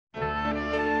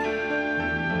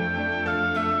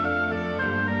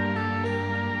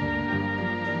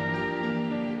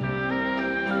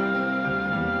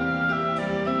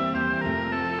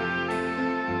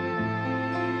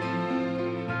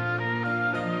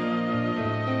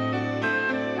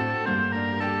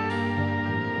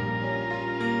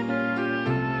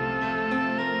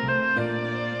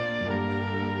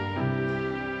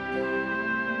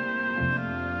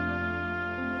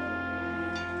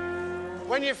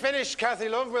When you're finished, Kathy,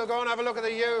 love, we'll go and have a look at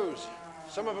the ewes.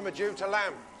 Some of them are due to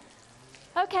lamb.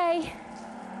 OK.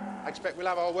 I expect we'll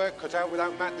have our work cut out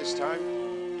without Matt this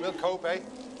time. We'll cope, eh?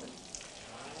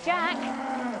 Jack,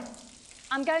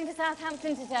 I'm going to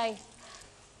Southampton today.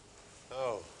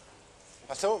 Oh.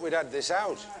 I thought we'd had this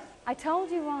out. I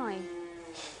told you why.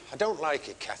 I don't like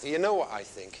it, Kathy. You know what I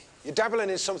think. You're dabbling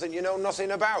in something you know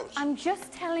nothing about. I'm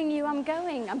just telling you I'm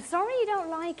going. I'm sorry you don't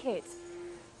like it.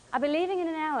 I'll be leaving in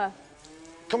an hour.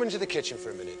 Come into the kitchen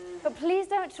for a minute. But please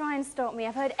don't try and stop me.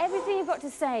 I've heard everything you've got to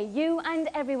say, you and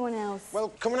everyone else. Well,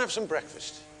 come and have some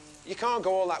breakfast. You can't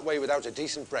go all that way without a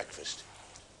decent breakfast.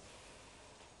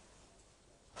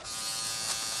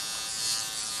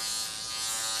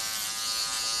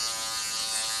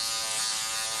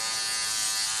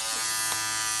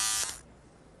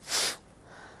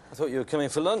 I thought you were coming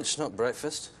for lunch, not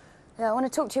breakfast. Yeah, I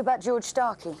want to talk to you about George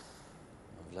Starkey.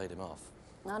 I've laid him off.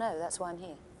 I know, that's why I'm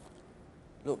here.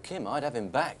 Look, Kim, I'd have him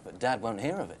back, but Dad won't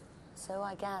hear of it. So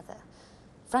I gather.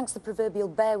 Frank's the proverbial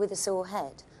bear with a sore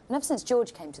head. And ever since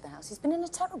George came to the house, he's been in a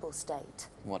terrible state.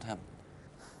 What happened?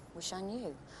 Wish I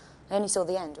knew. I only saw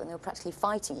the end when they were practically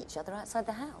fighting each other outside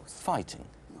the house. Fighting?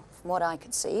 Well, from what I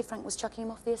could see, Frank was chucking him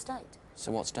off the estate.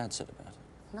 So what's Dad said about it?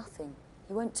 Nothing.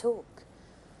 He won't talk.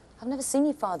 I've never seen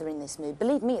your father in this mood.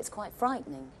 Believe me, it's quite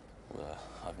frightening. Well,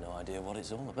 I've no idea what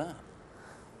it's all about.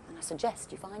 And I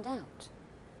suggest you find out.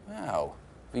 How?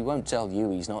 If he won't tell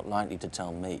you, he's not likely to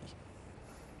tell me.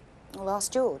 Well,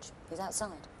 ask George. He's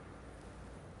outside.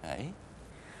 Hey?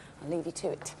 I'll leave you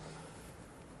to it.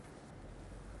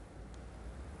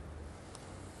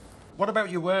 What about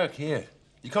your work here?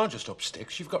 You can't just up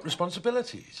sticks. You've got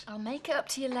responsibilities. I'll make it up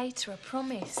to you later, I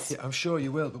promise. Yeah, I'm sure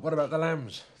you will, but what about the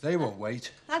lambs? They won't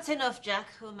wait. That's enough, Jack.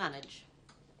 We'll manage.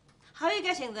 How are you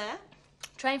getting there?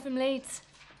 Train from Leeds.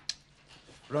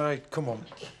 Right, come on.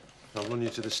 I'll run you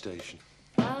to the station.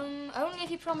 Only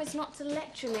if you promise not to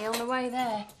lecture me on the way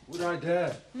there. Would I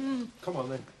dare? Come on,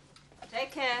 then.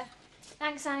 Take care.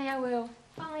 Thanks, Annie, I will.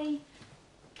 Bye.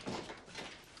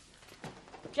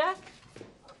 Jack?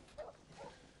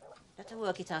 Let her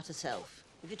work it out herself.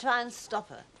 If you try and stop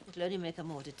her, it'll only make her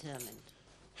more determined.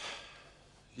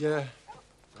 Yeah.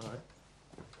 All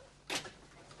right.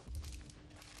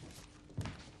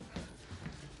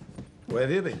 Where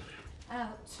have you been?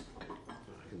 Out.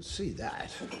 I can see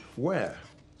that. Where?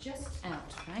 Just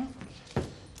out, Frank.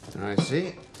 I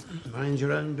see. Mind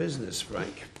your own business,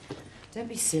 Frank. Don't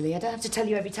be silly. I don't have to tell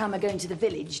you every time I go into the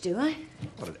village, do I?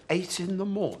 What, at 8 in the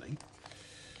morning?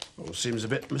 Well, seems a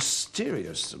bit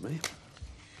mysterious to me.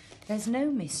 There's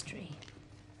no mystery.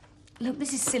 Look,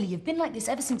 this is silly. You've been like this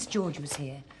ever since George was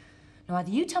here. Now, either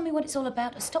you tell me what it's all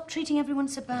about or stop treating everyone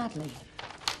so badly.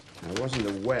 I wasn't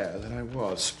aware that I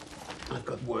was. I've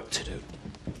got work to do.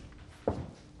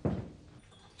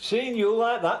 Seeing you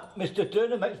like that, Mr.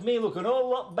 Turner, makes me look an whole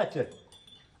lot better.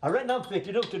 I reckon I'm fit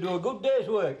enough to do a good day's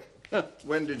work.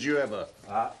 When did you ever?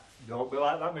 Don't be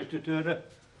like that, Mr. Turner.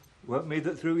 Weren't me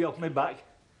that threw you off my back.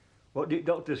 What did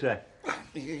doctor say?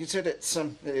 He said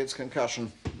it's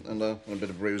concussion and a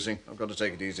bit of bruising. I've got to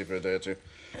take it easy for a day or two.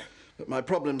 But my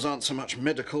problems aren't so much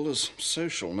medical as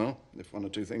social now, if one or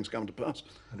two things come to pass.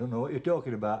 I don't know what you're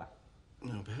talking about.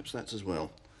 No, perhaps that's as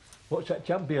well. What's that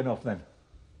champion off, then?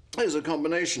 It's a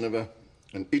combination of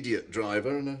an idiot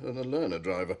driver and a learner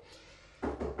driver.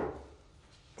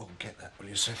 Oh, get that, will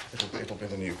you, Seth? It'll be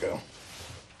the new girl.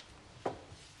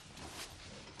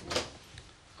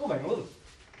 Come on, look.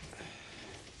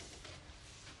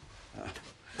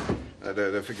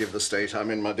 Don't forgive the state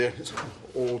I'm in, my dear. It's an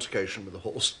altercation with the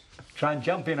horse. Try and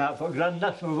champion out for Grand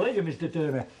National later, Mr.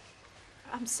 Turner.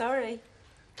 I'm sorry.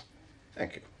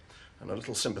 Thank you. And a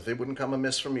little sympathy wouldn't come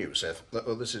amiss from you, Seth.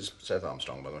 Oh, this is Seth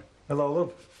Armstrong, by the way. Hello,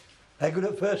 love. Are you good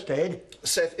at first aid?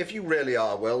 Seth, if you really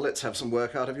are well, let's have some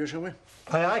work out of you, shall we?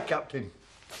 Aye, aye, Captain.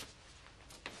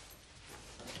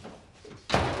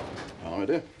 Oh, my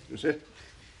dear, you sit.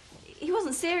 He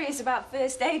wasn't serious about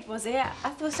first aid, was he? I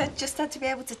thought I just had to be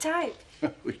able to type.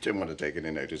 We didn't want to take any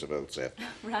notice of old Seth.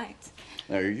 Right.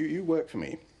 No, you work for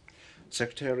me.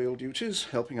 Secretarial duties,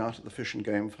 helping out at the fish and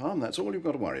game farm, that's all you've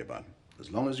got to worry about. As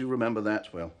long as you remember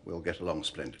that, well, we'll get along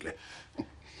splendidly.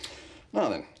 Now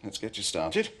then, let's get you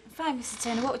started. Fine, Mr.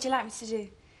 Turner. What would you like me to do?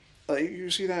 You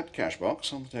see that cash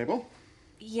box on the table?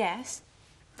 Yes.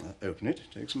 Open it,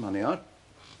 take some money out.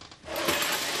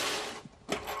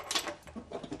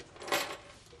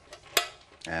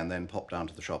 And then pop down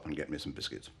to the shop and get me some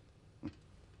biscuits.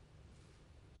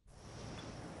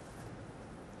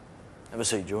 Have a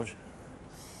seat, George.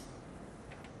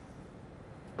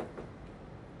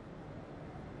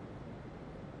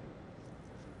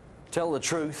 Tell the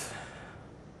truth.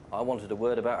 I wanted a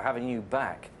word about having you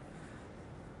back.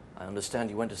 I understand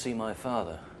you went to see my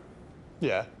father.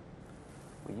 Yeah.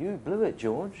 Well, you blew it,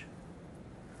 George.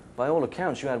 By all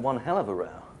accounts, you had one hell of a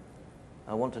row.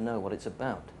 I want to know what it's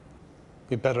about.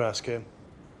 You'd better ask him.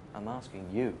 I'm asking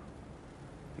you.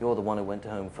 You're the one who went to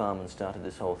Home Farm and started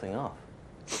this whole thing off.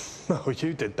 No,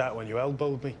 you did that when you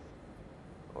elbowed me.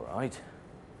 All right.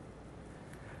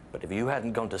 But if you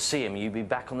hadn't gone to see him, you'd be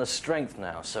back on the strength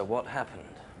now. So what happened?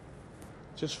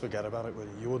 Just forget about it, will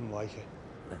you? You wouldn't like it.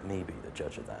 Let me be the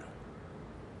judge of that.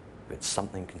 If it's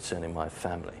something concerning my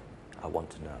family, I want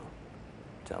to know.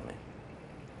 Tell me.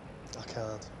 I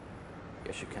can't.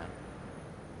 Yes, you can.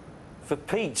 For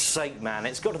Pete's sake, man,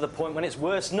 it's got to the point when it's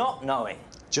worse not knowing.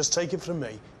 Just take it from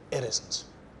me, it isn't.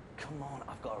 Come on,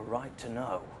 I've got a right to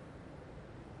know.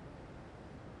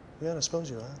 Yeah, I suppose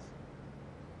you have.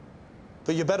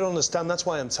 But you better understand that's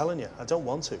why I'm telling you. I don't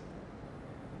want to.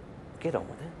 Get on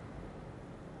with it.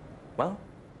 Well?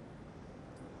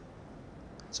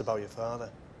 It's about your father.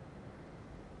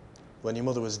 When your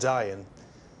mother was dying,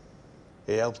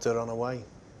 he helped her on her way.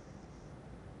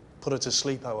 Put her to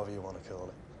sleep, however you want to call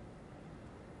it.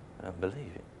 I don't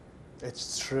believe it.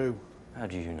 It's true. How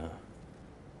do you know?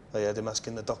 I heard him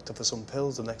asking the doctor for some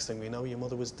pills. The next thing we know, your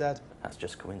mother was dead. That's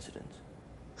just coincidence.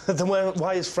 Then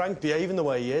why is Frank behaving the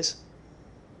way he is?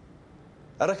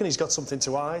 I reckon he's got something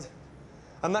to hide.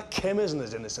 And that Kim isn't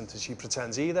as innocent as she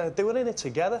pretends either. They were in it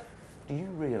together. Do you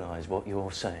realise what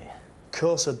you're saying? Of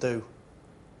course I do.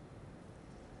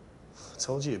 I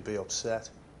told you you'd be upset.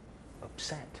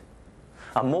 Upset?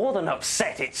 I'm more than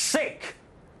upset, it's sick!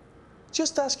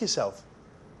 Just ask yourself,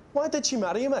 why did she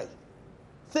marry him, eh?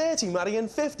 30 marrying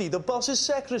 50, the boss's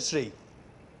secretary.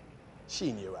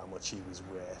 She knew how much he was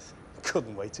worth.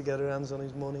 Couldn't wait to get her hands on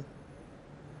his money.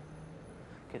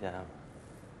 Get out.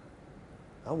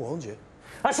 I warned you.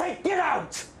 I say, get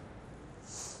out!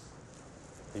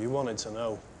 You wanted to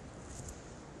know.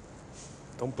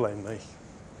 Don't blame me.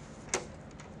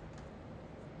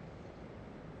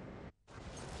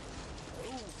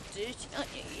 Oh, dirty,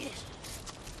 aren't you? Yes.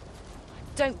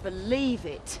 I don't believe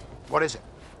it. What is it?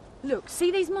 Look,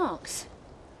 see these marks?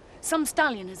 Some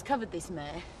stallion has covered this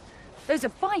mare. Those are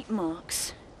bite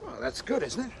marks. Well, that's good,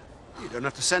 isn't it? You don't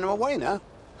have to send them away now.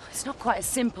 It's not quite as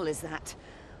simple as that.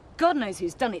 God knows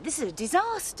who's done it. This is a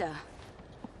disaster.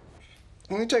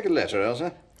 Can we take a letter,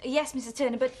 Elsa? Yes, Mr.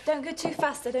 Turner, but don't go too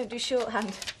fast. I don't do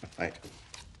shorthand. Right.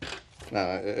 Now,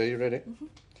 are you ready?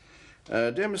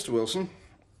 Dear Mr. Wilson,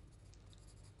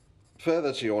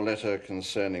 further to your letter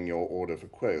concerning your order for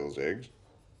quail's eggs,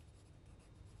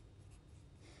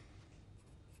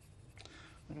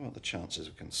 I wonder what the chances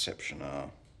of conception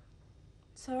are.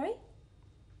 Sorry?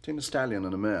 Between a stallion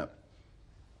and a mare.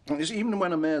 Well, you see, even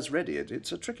when a mare's ready,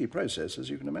 it's a tricky process, as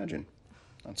you can imagine.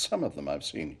 And some of them I've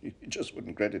seen, you just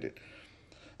wouldn't credit it.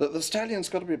 The stallion's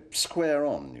got to be square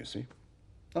on, you see.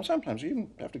 Now, sometimes you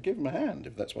even have to give him a hand,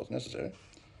 if that's what's necessary.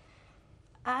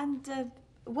 And,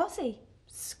 was he?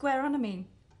 Square on, I mean?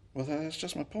 Well, that's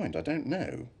just my point. I don't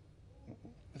know.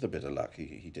 With a bit of luck,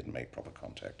 he didn't make proper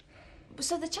contact.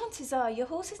 So the chances are your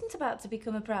horse isn't about to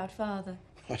become a proud father.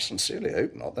 I sincerely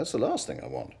hope not. That's the last thing I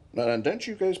want. No, and don't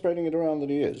you go spreading it around that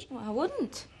he is. Well, I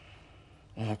wouldn't.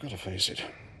 Oh, I've got to face it.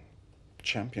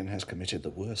 Champion has committed the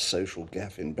worst social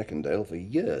gaffe in Beckendale for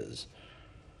years.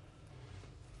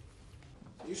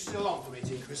 You still on for me,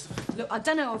 Dean Christopher? Look, I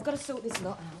don't know. I've got to sort this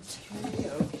lot out.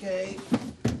 Okay.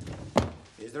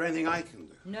 Is there anything I can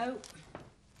do? No.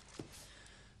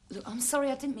 Look, I'm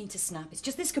sorry. I didn't mean to snap. It's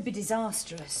just this could be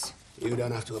disastrous. You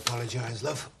don't have to apologise,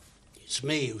 love. It's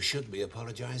me who should be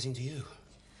apologising to you.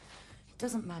 It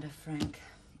doesn't matter, Frank.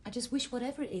 I just wish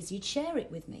whatever it is, you'd share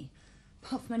it with me.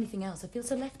 Apart from anything else, I feel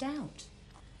so left out.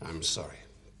 I'm sorry.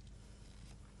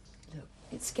 Look,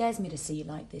 it scares me to see you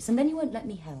like this, and then you won't let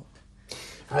me help.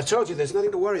 I told you there's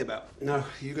nothing to worry about. Now, are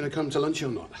you going to come to lunch or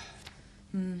not?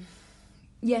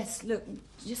 Yes, look,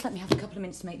 just let me have a couple of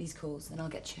minutes to make these calls, then I'll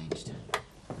get changed.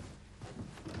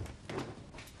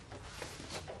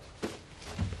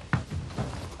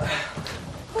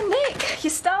 Oh, Nick, you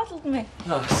startled me.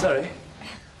 Oh, sorry.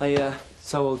 I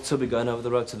saw old Tubby going over the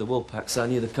road to the wool pack, so I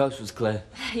knew the coast was clear.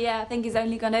 Yeah, I think he's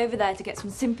only gone over there to get some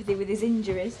sympathy with his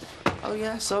injuries. Oh,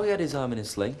 yeah, so he had his arm in a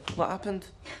sling. What happened?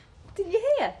 Did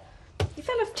you hear? He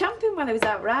fell off Champion while he was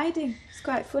out riding. It's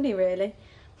quite funny, really.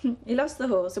 He lost the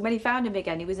horse, and when he found him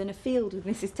again, he was in a field with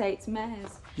Mrs. Tate's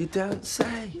mares. You don't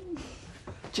say.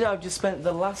 Do you know, I've just spent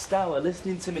the last hour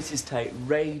listening to Mrs. Tate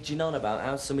raging on about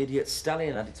how some idiot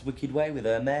stallion had its wicked way with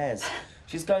her mares.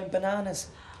 She's going bananas.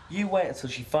 You wait until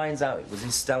she finds out it was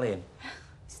his stallion.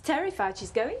 He's terrified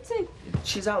she's going to.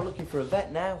 She's out looking for a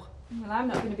vet now. Well, I'm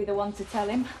not going to be the one to tell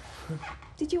him.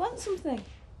 Did you want something?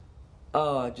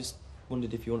 Oh, I just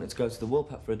wondered if you wanted to go to the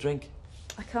Woolpack for a drink.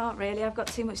 I can't really. I've got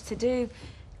too much to do.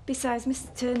 Besides,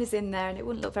 Mr. Turner's in there and it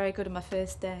wouldn't look very good on my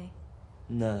first day.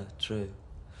 No, true.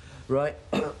 Right,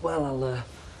 well, I'll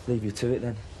leave you to it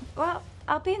then. Well,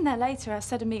 I'll be in there later. I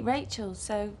said I'd meet Rachel,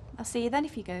 so I'll see you then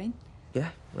if you're going. Yeah,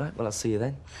 right, well, I'll see you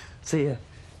then. See ya.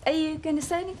 Are you going to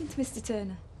say anything to Mr.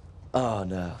 Turner? Oh,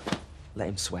 no. Let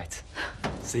him sweat.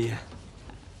 See ya.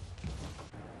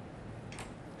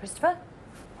 Christopher?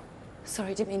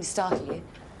 Sorry, didn't mean to startle you.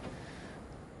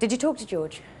 Did you talk to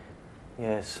George?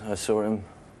 Yes, I saw him.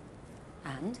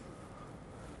 And?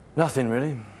 Nothing,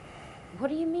 really. What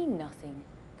do you mean, nothing?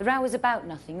 The row was about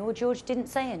nothing, or George didn't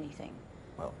say anything?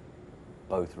 Well,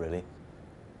 both, really.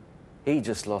 He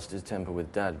just lost his temper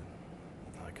with Dad.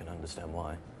 I can understand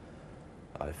why.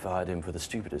 I fired him for the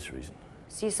stupidest reason.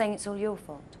 So you're saying it's all your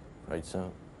fault? Afraid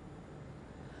so.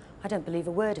 I don't believe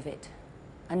a word of it.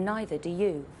 And neither do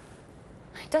you.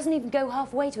 It doesn't even go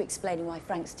halfway to explaining why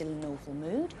Frank's still in an awful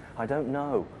mood. I don't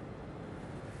know.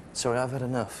 Sorry, I've had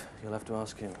enough. You'll have to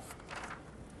ask him.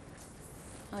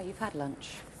 Oh, you've had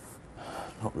lunch.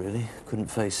 Not really. Couldn't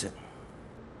face it.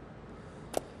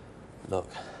 Look,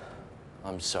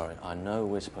 I'm sorry. I know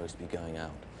we're supposed to be going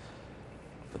out,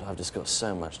 but I've just got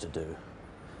so much to do.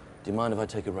 Do you mind if I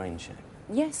take a rain check?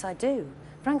 Yes, I do.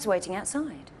 Frank's waiting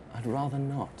outside. I'd rather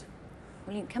not.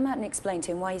 Well, you can come out and explain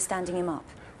to him why you're standing him up.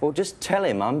 Well, just tell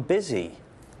him I'm busy.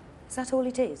 Is that all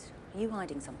it is? Are you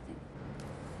hiding something?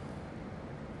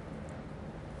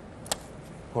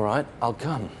 All right, I'll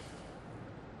come.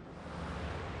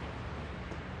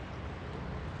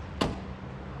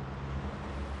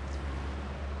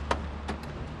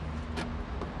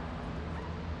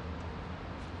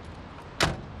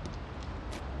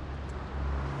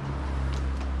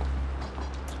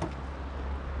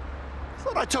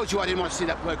 I told you I didn't want to see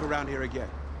that bloke around here again.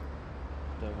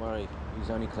 Don't worry, he's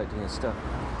only collecting his stuff.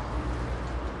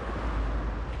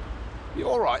 You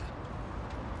all right?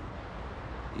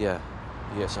 Yeah,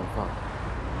 yes, I'm fine.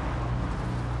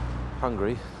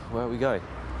 Hungry? Where are we going?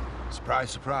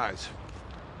 Surprise, surprise.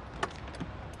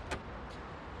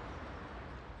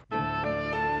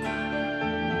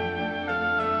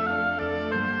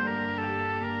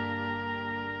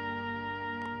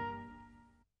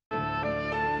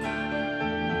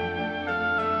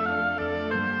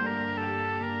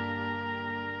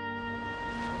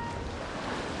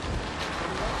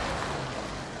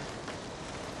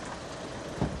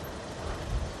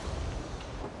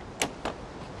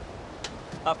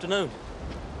 Afternoon.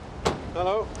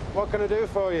 Hello, what can I do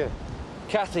for you?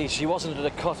 Kathy, she wasn't at a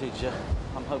cottage.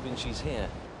 I'm hoping she's here.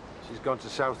 She's gone to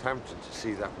Southampton to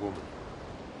see that woman.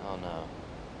 Oh, no.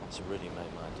 That's really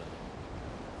made my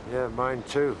day. Yeah, mine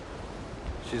too.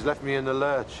 She's left me in the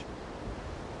lurch.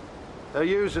 Her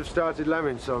ewes have started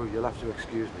lambing, so you'll have to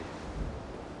excuse me.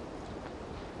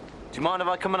 Do you mind if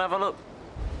I come and have a look?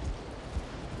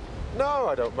 No,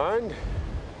 I don't mind.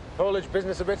 Haulage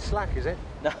business a bit slack, is it?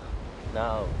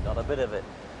 No, not a bit of it.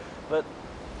 But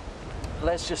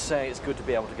let's just say it's good to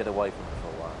be able to get away from her for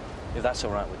a while, if that's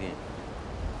all right with you.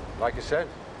 Like I said,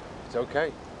 it's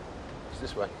okay. It's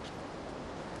this way.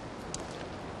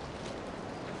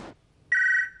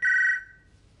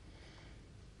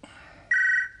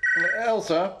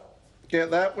 Elsa,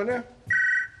 get that, will you?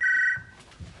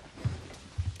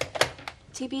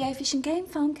 TBA Fish and Game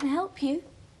Farm, can I help you?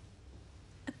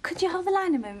 Could you hold the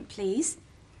line a moment, please?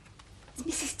 It's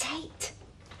Mrs. Tate.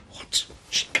 What?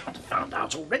 She can't have found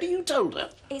out already. You told her.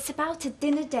 It's about a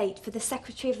dinner date for the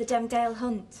secretary of the Emmerdale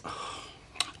hunt. Oh,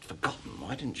 I'd forgotten.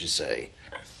 Why didn't you say?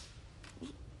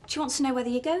 She wants to know whether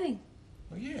you're going.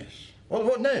 Oh, yes.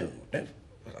 Well, no.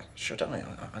 Should I?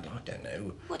 I don't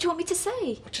know. What do you want me to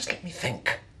say? Well, just let me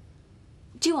think.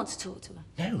 Do you want to talk to her?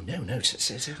 No.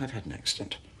 Say I've had an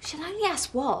accident. She'll only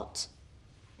ask what.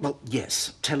 Well,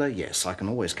 yes. Tell her yes. I can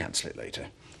always cancel it later.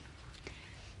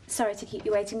 Sorry to keep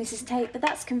you waiting, Mrs. Tate, but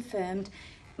that's confirmed.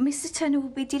 Mr. Turner will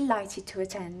be delighted to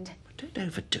attend. Don't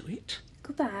overdo it.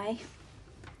 Goodbye.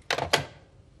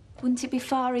 Wouldn't it be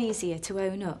far easier to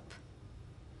own up?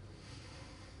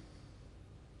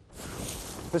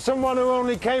 For someone who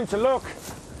only came to look,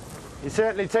 you're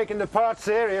certainly taking the part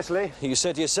seriously. You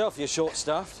said yourself you're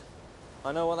short-staffed.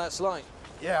 I know what that's like.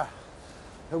 Yeah.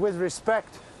 With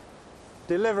respect,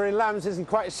 delivering lambs isn't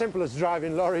quite as simple as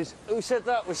driving lorries. Who said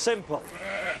that was simple?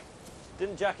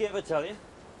 Didn't Jackie ever tell you?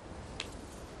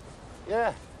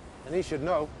 Yeah, and he should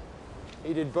know.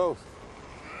 He did both.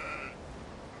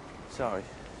 Sorry.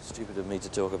 Stupid of me to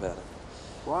talk about it.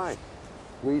 Why?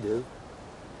 We do.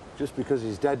 Just because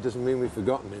he's dead doesn't mean we've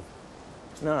forgotten him.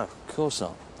 No, of course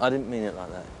not. I didn't mean it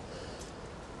like that.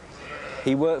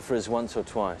 He worked for us once or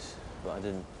twice, but I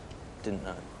didn't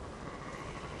know.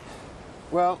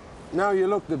 Well, now you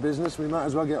look the business, we might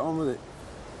as well get on with it.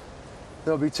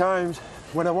 There'll be times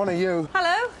when I want you...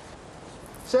 Hello?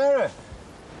 Sarah!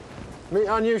 Meet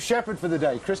our new shepherd for the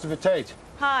day, Christopher Tate.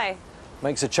 Hi.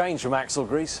 Makes a change from Axel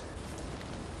Grease.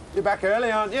 You're back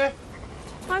early, aren't you?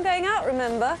 I'm going out,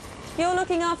 remember? You're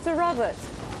looking after Robert.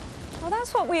 Well,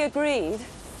 that's what we agreed.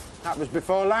 That was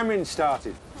before lambing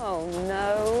started. Oh,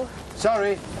 no.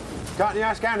 Sorry. Can't you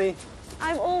ask Annie?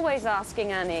 I'm always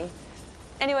asking Annie.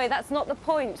 Anyway, that's not the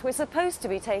point. We're supposed to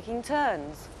be taking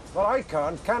turns. Well, I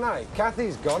can't, can I?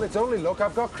 Kathy's gone. It's only luck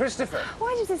I've got Christopher.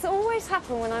 Why does this always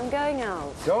happen when I'm going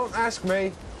out? Don't ask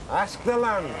me. Ask the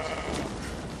land.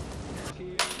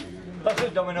 Pass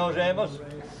us dominoes, Amos.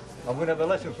 I'm going to have a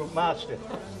lesson from Master.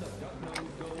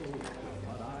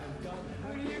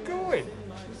 Where are you going?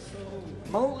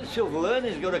 Malta Shovel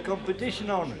Ernie's got a competition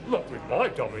on. Not with my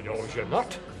dominoes, you're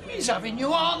not. He's having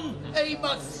you on,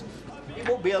 Amos. It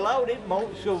won't be allowed in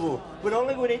Malta Shovel. We're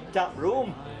only going in tap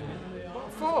room.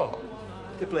 What for?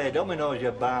 To play dominoes,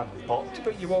 you barn pot.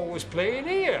 But you always play in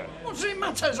here. What's it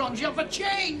matter as long as you have a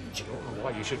change? I don't know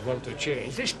why you should want to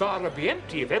change. This bar will be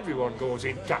empty if everyone goes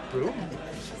in tap room.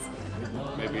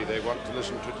 Maybe they want to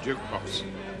listen to jukebox.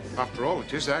 After all,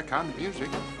 it is their kind of music.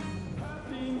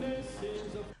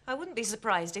 I wouldn't be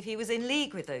surprised if he was in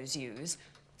league with those U's.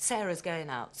 Sarah's going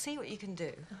out. See what you can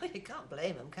do. You can't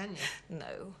blame him, can you?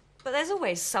 No. But there's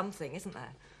always something, isn't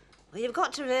there? Well, you've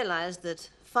got to realise that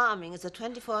farming is a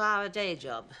 24-hour day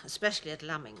job, especially at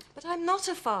lambing. But I'm not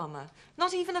a farmer.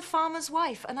 Not even a farmer's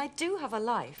wife. And I do have a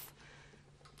life.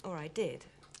 Or I did.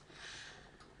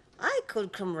 I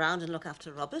could come round and look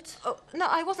after Robert. Oh, no,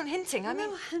 I wasn't hinting. I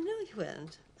mean... No, you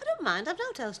weren't. I don't mind. I've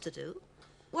naught else to do.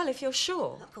 Well, if you're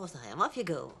sure. Of course I am. Off you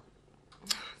go.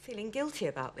 Feeling guilty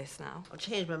about this now. I'll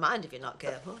change my mind if you're not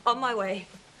careful. On my way.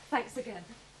 Thanks again.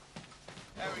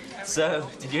 So,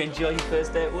 did you enjoy your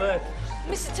first day at work?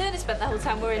 Mr. Turner spent the whole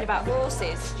time worrying about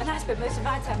horses, and I spent most of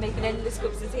my time making endless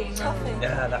cups of tea and coffee.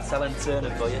 Yeah, that's Alan Turner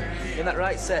for you. Isn't that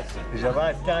right, Seth? It's a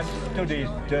lifetime studies,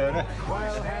 Turner.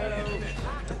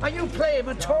 Are you playing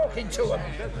and talking to him?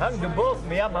 Hang them both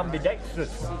me, I'm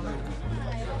ambidextrous.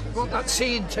 Want that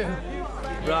seeing too?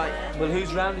 Right, well,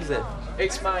 whose round is it?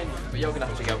 It's mine, but you're going to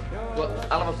have to go. Well,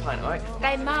 I'll have a pint, all right?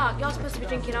 Hey, Mark, you're supposed to be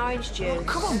drinking orange juice. Oh,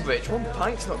 come on, Rich, one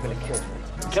pint's not going to kill me.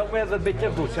 Can we have a bit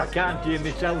of us? I can't hear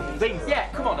myself think. Yeah,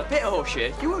 come on, a bit of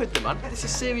horseshit. You heard the man. This is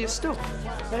serious stuff.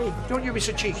 Hey, don't you be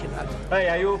so cheeky, lad. Hey,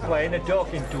 are you playing and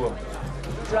talking to him?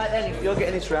 Right then, if you're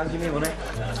getting this round, give me money.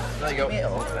 There you go.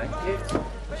 Thank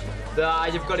you. Ah,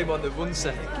 you've got him on the run,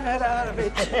 sir. Get out of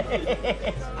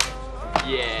it.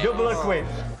 Yeah. Double a quid.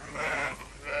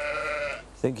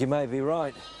 Think you may be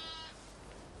right.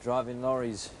 Driving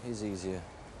lorries is easier.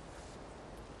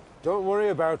 Don't worry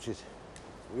about it.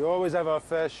 We always have our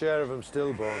fair share of them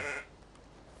stillborn.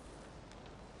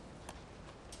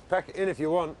 Pack it in if you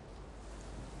want.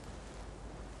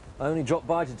 I only dropped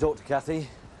by to talk to Kathy.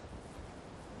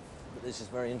 But this is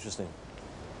very interesting.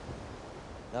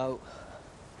 No,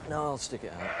 I'll stick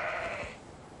it out.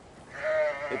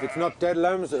 If it's not dead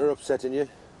lambs that are upsetting you,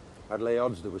 I'd lay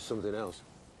odds there was something else.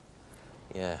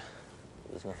 Yeah,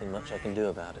 there's nothing much I can do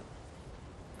about it.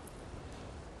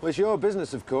 Well, it's your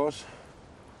business, of course.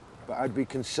 But I'd be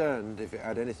concerned if it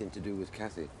had anything to do with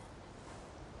Kathy.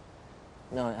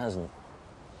 No, it hasn't.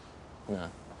 No.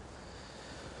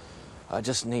 I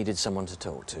just needed someone to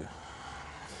talk to.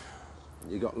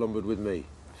 You got lumbered with me.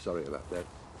 Sorry about that.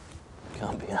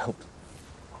 Can't be helped.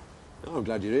 Oh, I'm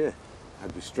glad you're here.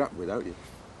 I'd be strapped without you.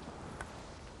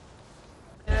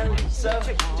 So,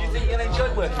 do you think you'll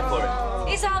enjoy working for him?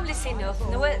 It's harmless enough,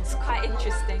 and the work's quite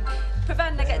interesting.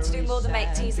 Provided I get to do more than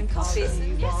make teas and coffees.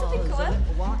 Yes, I think I will.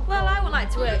 Well, I would like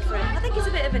to work for him. I think he's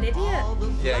a bit of an idiot.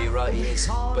 Yeah, you're right, he is.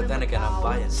 But then again, I'm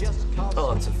biased.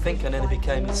 Oh, to think I nearly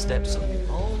became his stepson.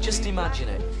 Just imagine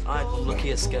it. I had one lucky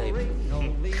escape.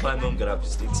 My mum got out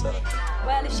just inside.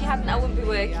 Well, if she hadn't, I wouldn't be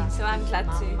working, so I'm glad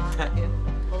to.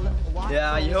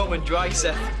 Yeah, you're home and dry,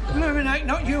 Seth. Blooming heck,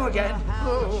 not you again.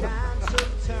 Oh.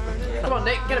 Come on,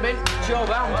 Nick, get him in. It's your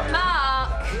round. Mark!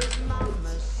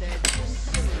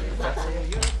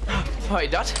 Hi,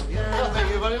 Dad. I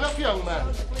think you've had enough, young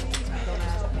man.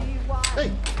 Hey,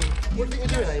 what do you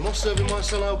think you're doing, Amos? Serving my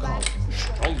son alcohol?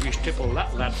 Strongest tipple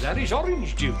that lad's had is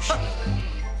orange juice.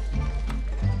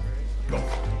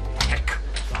 Heck.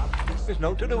 There's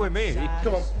no to do with me.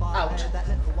 Come on, out.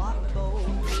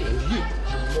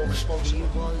 You're more responsible.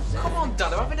 Come on,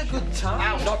 Dad, I'm having a good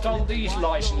time. Not on these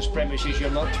licensed premises, you're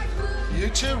not. You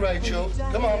too, Rachel.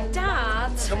 Come on.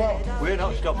 Dad! Come on. We're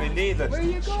not stopping neither. Where are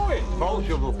you going? Both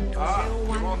of them. Ah,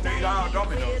 you won't need our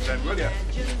dominoes then, will you?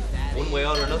 One way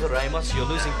or another, Amos, you're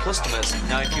losing customers.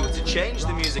 Now, if you were to change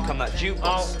the music on that jukebox...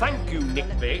 I'll thank you,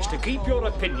 Nick Bates, to keep your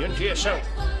opinion to yourself.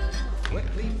 I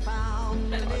think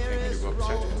you've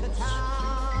upset him.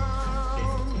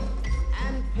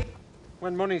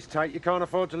 When money's tight, you can't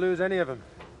afford to lose any of them.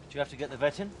 Do you have to get the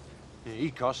vet in? Yeah,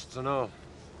 e-costs and all.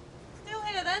 Still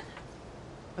here then?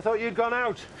 I thought you'd gone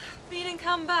out. Been and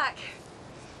come back.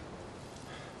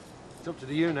 It's up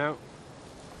to you now.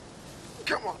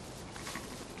 Come on.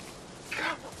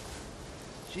 Come on.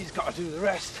 She's got to do the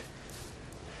rest.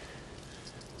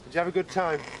 Did you have a good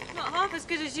time? Not half as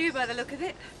good as you by the look of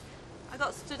it. I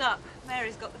got stood up.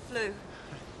 Mary's got the flu.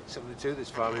 Something to this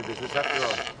farming business after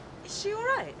all. Is she all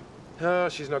right? Oh,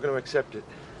 she's not going to accept it.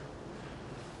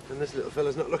 And this little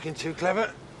fella's not looking too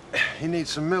clever. He needs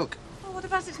some milk. Well, what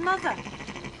about its mother?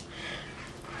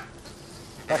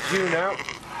 That's you now.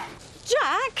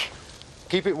 Jack!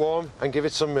 Keep it warm and give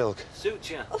it some milk. Suits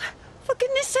you. Oh, for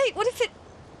goodness sake, what if it,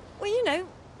 well, you know,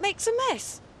 makes a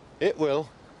mess? It will.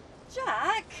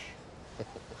 Jack!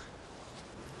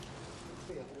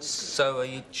 So, are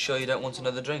you sure you don't want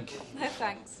another drink? No,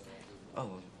 thanks. Oh,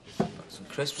 some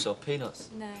crisps or peanuts?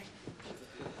 No.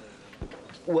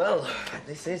 Well,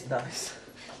 this is nice.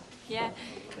 Yeah.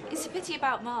 It's a pity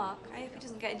about Mark. I hope he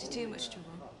doesn't get into too much trouble.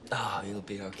 Oh, he'll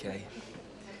be okay.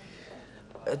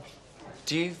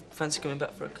 Do you fancy coming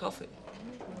back for a coffee?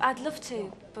 I'd love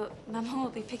to, but my mum will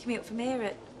be picking me up from here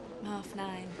at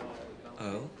 9:30.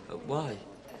 Oh? Why?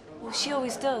 Well, she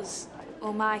always does.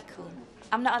 Or Michael.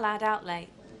 I'm not allowed out late.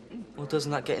 Well,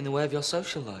 doesn't that get in the way of your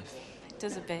social life? It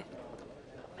does a bit.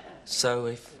 So,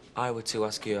 if I were to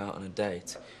ask you out on a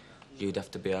date, you'd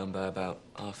have to be home by about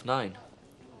 9:30.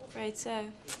 Afraid so.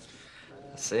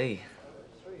 I see.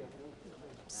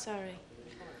 Sorry.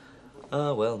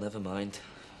 Oh, well, never mind.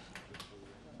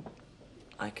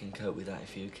 I can cope with that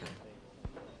if you can.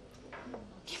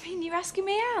 You mean you're asking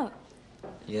me out?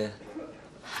 Yeah.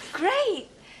 Great!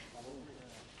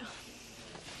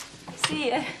 See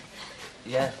ya.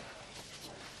 Yeah.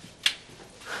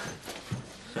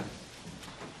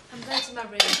 I'm going to my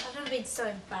room. I've never been so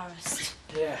embarrassed.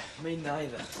 Yeah, me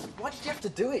neither. Why did you have to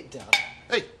do it, Dad?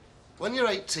 Hey, when you're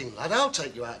 18, lad, I'll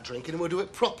take you out drinking and we'll do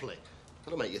it properly.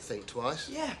 That'll make you think twice.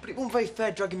 Yeah, but it wasn't very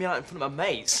fair dragging me out in front of my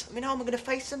mates. I mean, how am I going to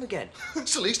face them again?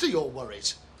 It's the least of your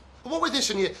worries. Well, what with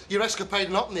this and your escapade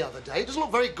in Otten the other day, it doesn't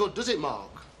look very good, does it, Mark?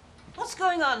 What's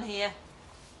going on here?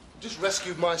 Just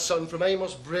rescued my son from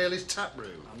Amos Braley's tap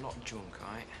room. I'm not drunk,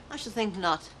 all right? I should think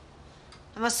not.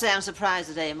 I must say I'm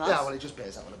surprised at Amos. Yeah, well, it just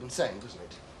bears out what I've been saying, doesn't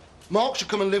it? Mark should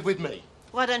come and live with me.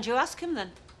 Why don't you ask him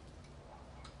then?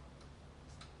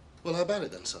 Well, how about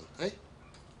it then, son, eh?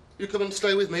 You come and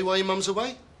stay with me while your mum's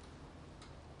away?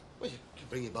 Well, you can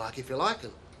bring your bike if you like,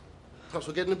 and perhaps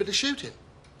we'll get in a bit of shooting.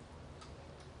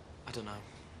 I don't know.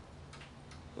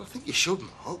 Well, I think you should,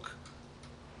 Mark.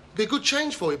 Be a good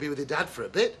change for you, be with your dad for a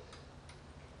bit.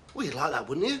 Well, you'd like that,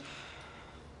 wouldn't you?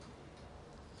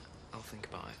 I'll think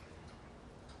about it.